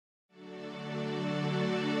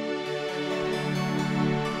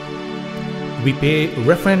We pay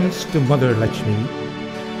reference to Mother Lakhmi,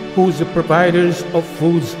 who is the providers of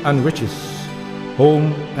foods and riches,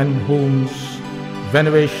 home and homes.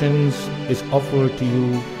 Venerations is offered to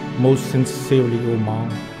you most sincerely, O Mom.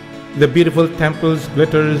 The beautiful temples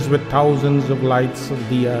glitters with thousands of lights of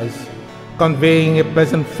diyas, conveying a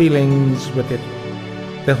pleasant feelings with it.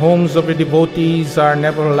 The homes of the devotees are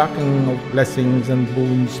never lacking of blessings and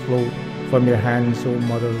boons flow from your hands, O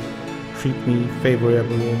Mother. Treat me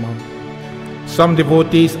favorably, O Mom. Some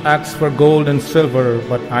devotees ask for gold and silver,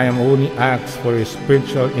 but I am only asked for a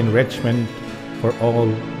spiritual enrichment for all.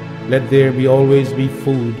 Let there be always be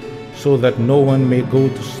food, so that no one may go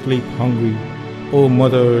to sleep hungry. O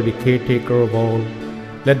Mother, the caretaker of all,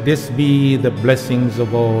 let this be the blessings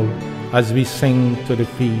of all, as we sing to the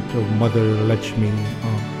feet of Mother Lakhmi.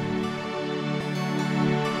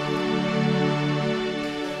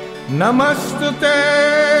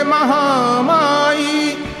 Namastute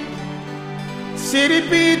Mahamai,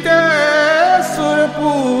 Siripite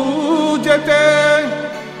Surpujate,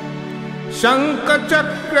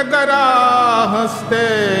 Shankachakra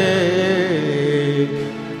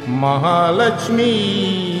Mahalakshmi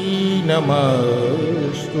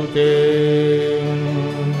Namastute.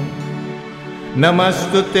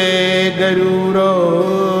 Namastute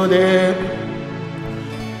Garurode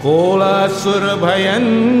Kolasur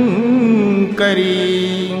Bhayankari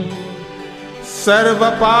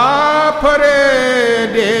Sarva Papare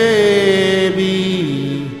Devi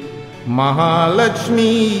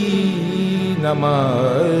Mahalakshmi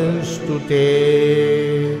Namastute.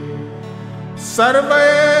 Sarve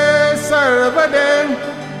Sarvade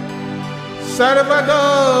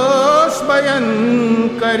Sarvados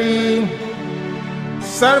Bhayankari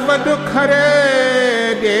Sarvadukhare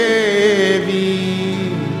Devi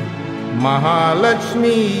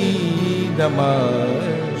Mahalakshmi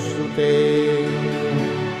Namastute.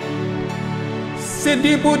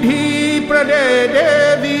 Siddhi Buddhi Prade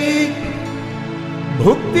Devi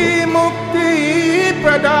Bhukti Mukti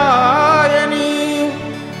Pradayani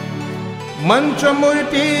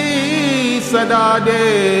Manchamurti Sada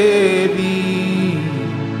Devi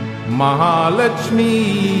Mahalakshmi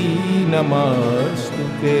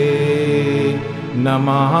Namastute.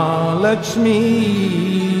 Namahalakshmi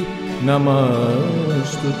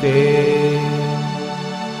Namastute.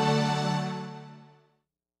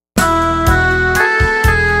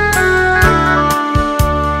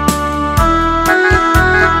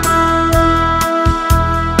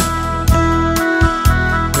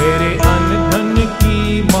 मेरे अन्न धन की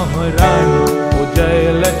महारानी ओ जय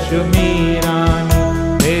लक्ष्मी रानी,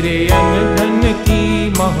 मेरे अन्न धन की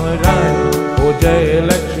महारानी ओ जय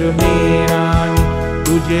लक्ष्मी रानी,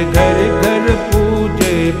 तुझे घर घर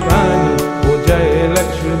पूजे प्राणी ओ जय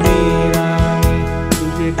लक्ष्मी रानी,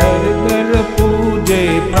 तुझे घर घर पूजे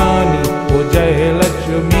प्राणी ओ जय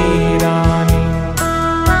लक्ष्मी रानी।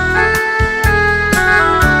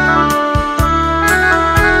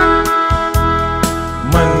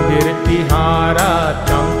 मंदिर तिहारा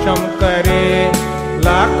चम चम करे,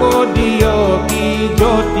 लाखों दियों की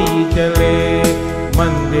ज्योति जले,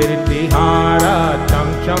 मंदिर तिहारा चम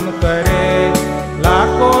चम करे,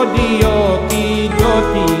 लाखों दियों की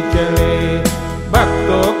ज्योति जले,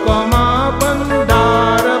 भक्तों को मां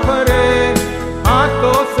भंडार भरे,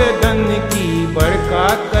 हाथों से धन की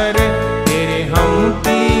बरकत करे, तेरे हम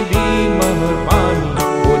की भी मेहरबानी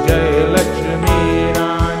ओ जय लक्ष्मी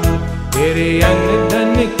रानी, तेरे अन्न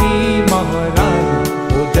धन की महारानी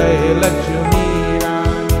ओ जय लक्ष्मी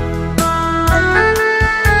रानी।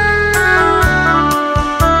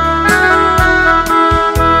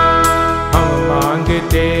 हम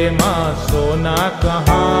मांगते माँ सोना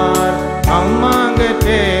कहाँ, हम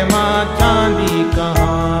मांगते माँ चांदी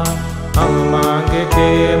कहाँ, हम मांगते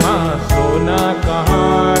माँ सोना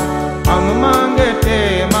कहाँ, हम मांगते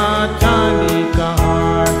माँ चांदी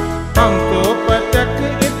कहाँ, हम तो पतक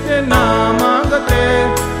इतना मांगते,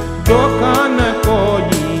 जो खान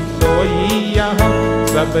कोई सोई यहाँ,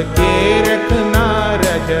 सबके रखना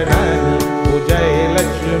रजरानी ओ जय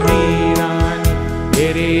लक्ष्मी रानी,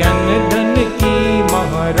 तेरे अन्न धन की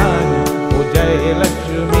महारानी ओ जय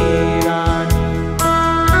लक्ष्मी रानी।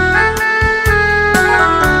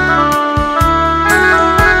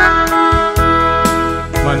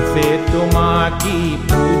 मन से तो माँ की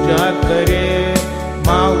पूजा करे,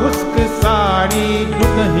 माँ उसकी सारी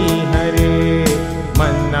दुख ही हरे,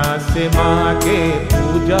 मन्ना से माँ के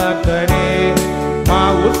पूजा करे,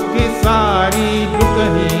 माँ उसकी सारी दुख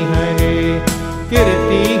ही हरे,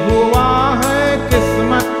 कीर्ति हुआ है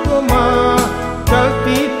किस्मत को माँ,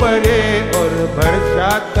 चलती पड़े और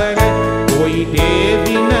भरसा करे, कोई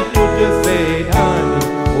देवी न तुझसे ढानी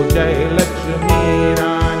ओ जय लक्ष्मी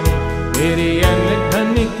रानी, मेरे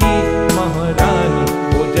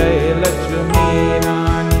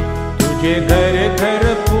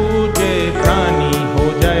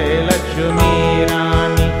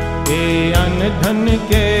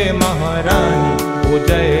O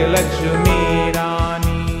Jai Lakshmi